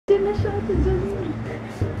Diyan na siya, ito dyan.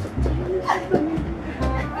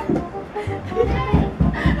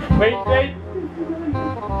 Wait, wait!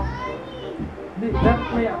 Hindi, dapat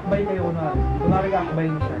may akbay kayo kunwari. Kunwari ka akbay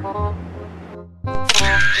niyo siya.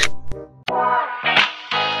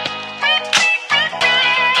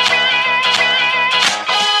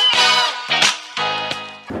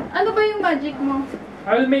 Ano ba yung magic mo?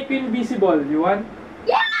 I will make you invisible. You want?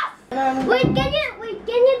 Yes! Wait, can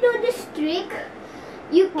you do this trick?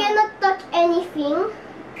 You cannot touch anything.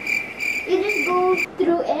 You just go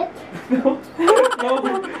through it. No. No.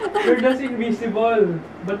 You're just invisible.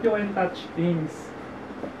 But you can touch things.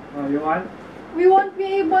 Oh, you want? We won't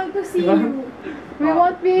be able to see you. We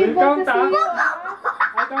won't be We'll able to count, see you.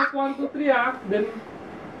 I count 1, 2, 3 ah. Then,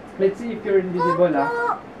 let's see if you're invisible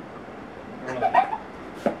ah.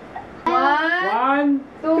 One,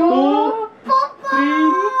 1, 2, two, 3,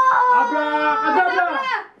 abracadabra!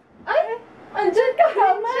 ay! Andyan ka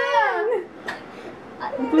naman!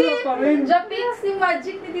 Tutulog pa rin. Japix, yung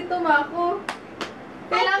magic ni Tito Mako.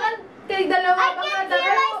 Kailangan kayo dalawa I pa can nga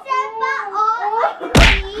see myself pa. Oh,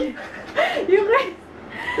 yung guys.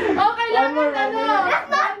 Oh, kailangan One more, ano?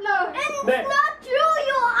 it's not true.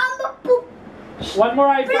 You I'm a poop. One more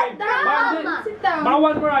high five. Sit down.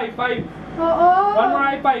 One more high five. Oo. One more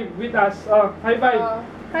high five with us. Oh, high five.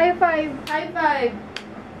 High five. High five.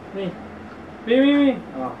 Me. Me.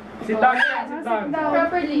 Oh. Sit down. Sit down.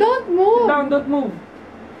 Properly. Don't move. Sit down. Don't move.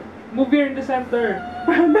 Move here in the center.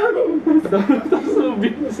 Don't move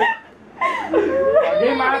in the center.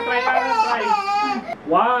 Okay, ma. Try.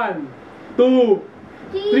 1, 2,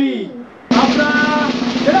 3.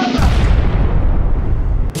 Abracadabra!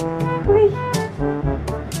 Uy.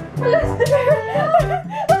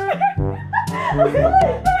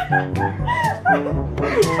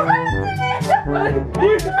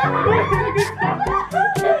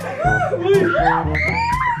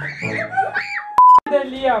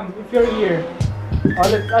 Then Liam, if you're here,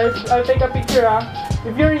 I'll take a picture ah.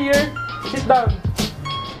 If you're here, sit down.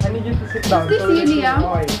 I need you to sit down. Is this you, Liam?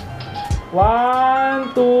 Okay.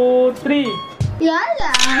 1, 2, 3.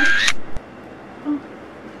 Yala.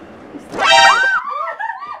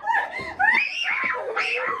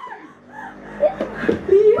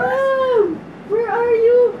 Liam! Where are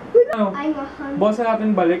you? Ano? I'm a hunter. Bosa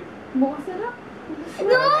natin balik. Bukas na lang.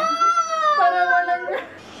 No! Para walang...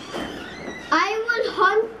 I will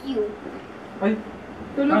hunt you. Ay.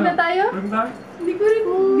 Tulog na tayo? Tulog na? Hindi ko rin,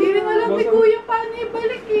 hindi rin alam ni Kuya paano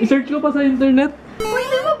ibalik eh. I-search ko pa sa internet. Uy,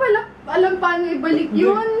 hindi mo pala alam paano ibalik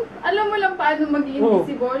yun. Alam mo lang paano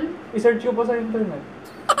mag-invisible? I-search ko pa sa internet.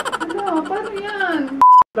 Ano? Paano yan?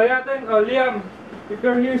 Try natin. Oh, Liam, if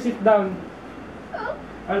you're here, sit down.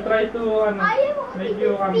 I'll try to, make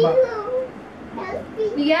you come back.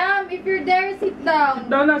 Liam, if you're there, sit down. Sit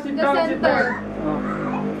down na, sit The down, sit center. down.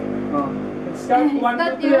 Oh. Let's count Is 1,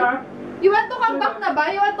 that 2, 3 you? ah. You want to come back na ba?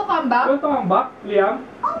 You want to come back? You want to come back, Liam?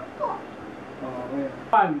 Opo. Okay.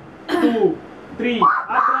 1, 2, 3.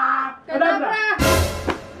 Abracadabra! Kadabra!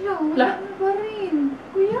 Wala na pa rin.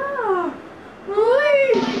 Kuya! Uy!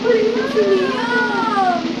 Balik na si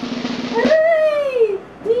Liam! Aray!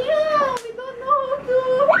 Liam! We don't know how to...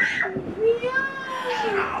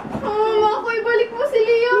 Liam! Oh, Mako, ibalik mo si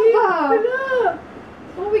Liam ba? Wala!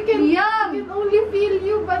 Oh, we can only feel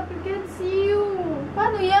you but we can't see you.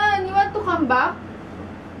 Paano yan? You want to come back?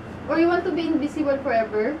 Or you want to be invisible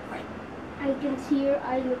forever? I can see your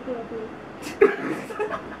eye looking at me.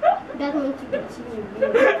 That means you can see me.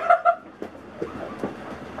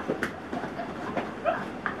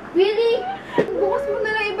 Really? Bukas mo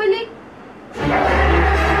na lang ibalik.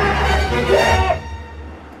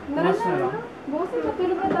 Bukas na lang? Bukas na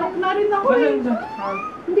matulog na tayo. Na rin ako Basan eh. siya?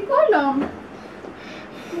 Hindi ko alam.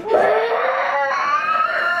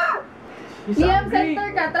 He's Liam, hungry. center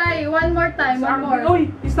ka. Try. One more time. He's One hungry. more. Uy,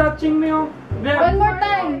 he's touching me oh. Liam. One more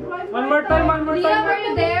time. One more time. Liam, are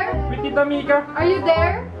you there? With Tita Mika. Are you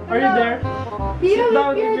there? Are you there? Sit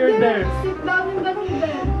down if you're there. Sit down in the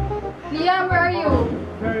middle. Liam, where are you?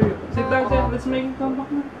 Where are you? Sit down, sit. Let's make him come back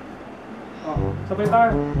na. Oh, sabay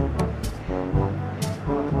tayo.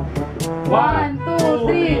 1, 2,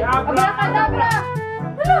 3. Abracadabra!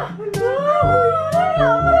 Hala!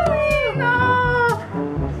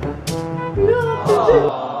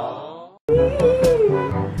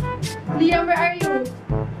 Liam, where are you?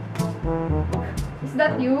 Is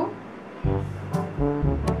that you?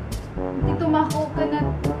 Tito Mako cannot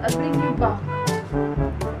bring you back.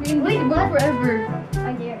 You're invisible forever.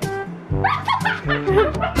 I dare.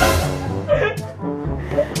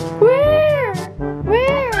 Where?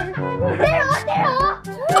 Where?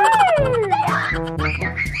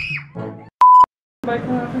 Bike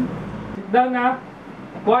na natin. Sit down na.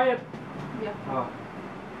 Quiet. Yeah. Oh.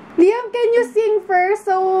 Liam, can you sing first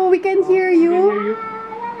so we can hear Can you? hear you?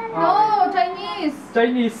 No, Chinese.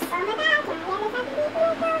 Chinese.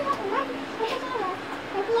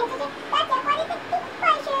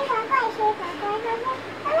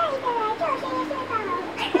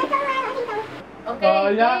 Okay, Oh,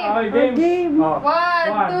 yeah. game. Okay, game. Game. Oh.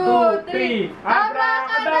 1, 2, 3.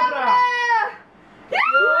 Abracadabra! Yay!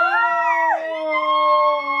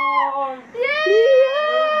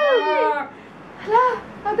 Liam! Hala,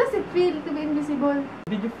 how does it feel to be invisible?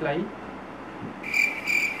 Did you fly?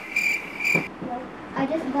 I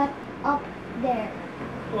just got up there.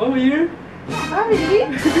 Oh, here? Ah, really?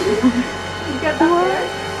 You got up there?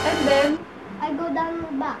 And then, I go down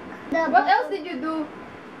back. what else did you do?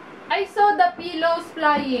 I saw the pillows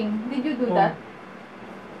flying. Did you do Oh. that?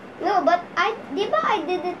 No, but I did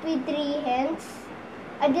it with 3 hands.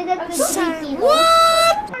 I did it with 3 kilos.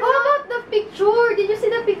 What? How about the picture? Did you see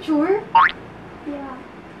the picture? Yeah.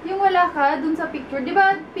 Yung wala ka dun sa picture. Di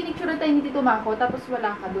ba pinicture tayo ni Tito Mako tapos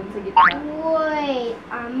wala ka dun sa gitna? Wait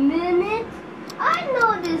a minute. I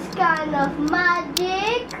know this kind of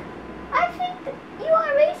magic. I think you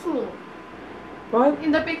erased me. What?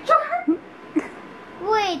 In the picture?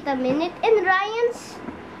 Wait a minute. In Ryan's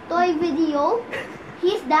toy video,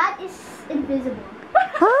 his dad is invisible.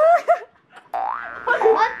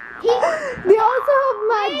 But he... They also have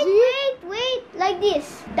magic. Wait. Like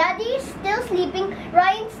this. Daddy is still sleeping.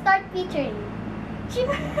 Ryan start featuring. Chip.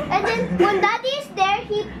 And then when Daddy is there,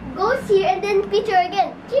 he goes here and then feature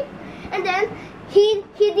again. Chip. And then he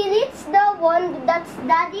deletes the one that's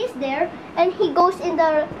Daddy is there and he goes in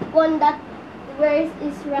the one that where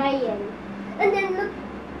is Ryan. And then look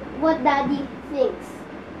what Daddy thinks.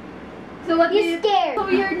 So what He's scared. So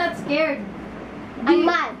you're not scared? I'm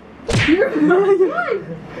mad. You're mad?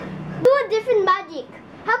 Do a different magic.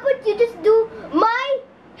 How about you just do my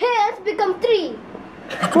hands become 3?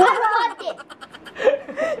 I want it.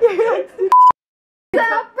 It's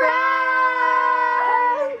a prank!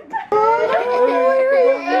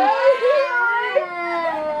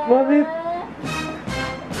 Bakit?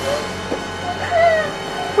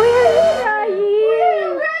 Where are you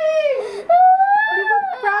crying? Crying!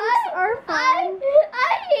 Pranks are fun.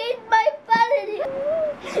 I hate my family.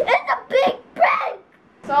 It's a big prank.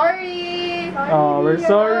 Sorry! Oh, we're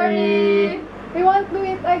sorry. We won't do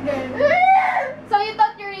it again. So you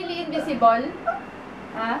thought you're really invisible?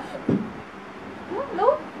 Huh?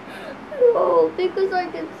 No? No, because I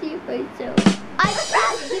can see myself. I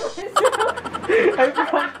pranked you. I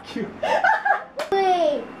pranked you.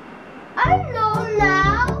 Wait. I know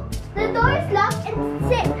now. The door is locked and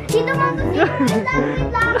sit. Tito Mako, wait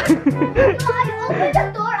lang. So I open the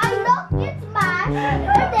door, I knock, it smash,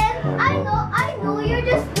 and then I know you're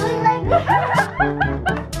just doing like this.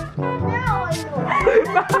 Now I know.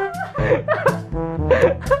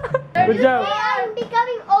 Good job. Hey, I'm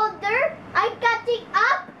becoming older. I'm catching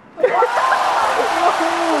up.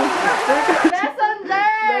 Lesson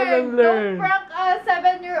learned! Lesson learned. Don't prank a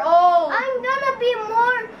 7-year-old! I'm gonna be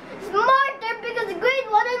more smarter because grade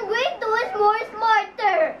 1 and grade 2 is more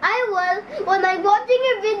smarter. When I'm watching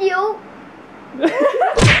a video,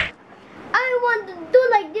 I want to do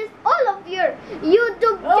like this all of your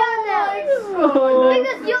YouTube channels. Oh.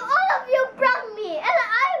 Because all of you prank me. And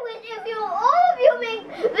I wish if all of you make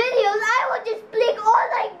videos, I would just click all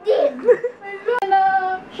like this.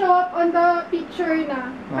 Gonna show up on the picture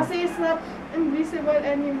na. Kasi it's not invisible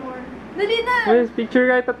anymore. Dali na! Yes, picture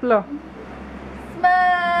kayo tatlo.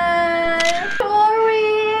 Smile!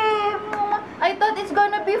 Sorry! I thought it's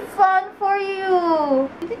gonna be fun for you.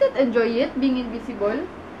 Did you not enjoy it, being invisible?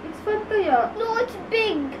 It's fun kaya. No, it's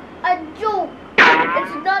big. A joke.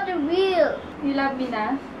 It's not real. You love me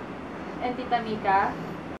na? And Tita Mika?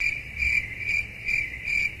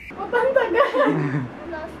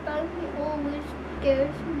 Last time he always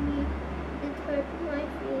scares me. It hurts my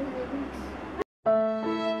feelings.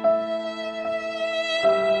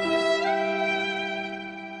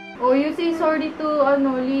 Oh, you say sorry to,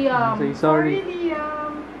 Liam. Say sorry.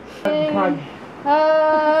 Liam. Hug.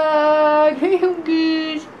 Hug! Yung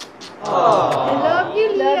kiss. I love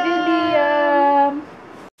you, Liam.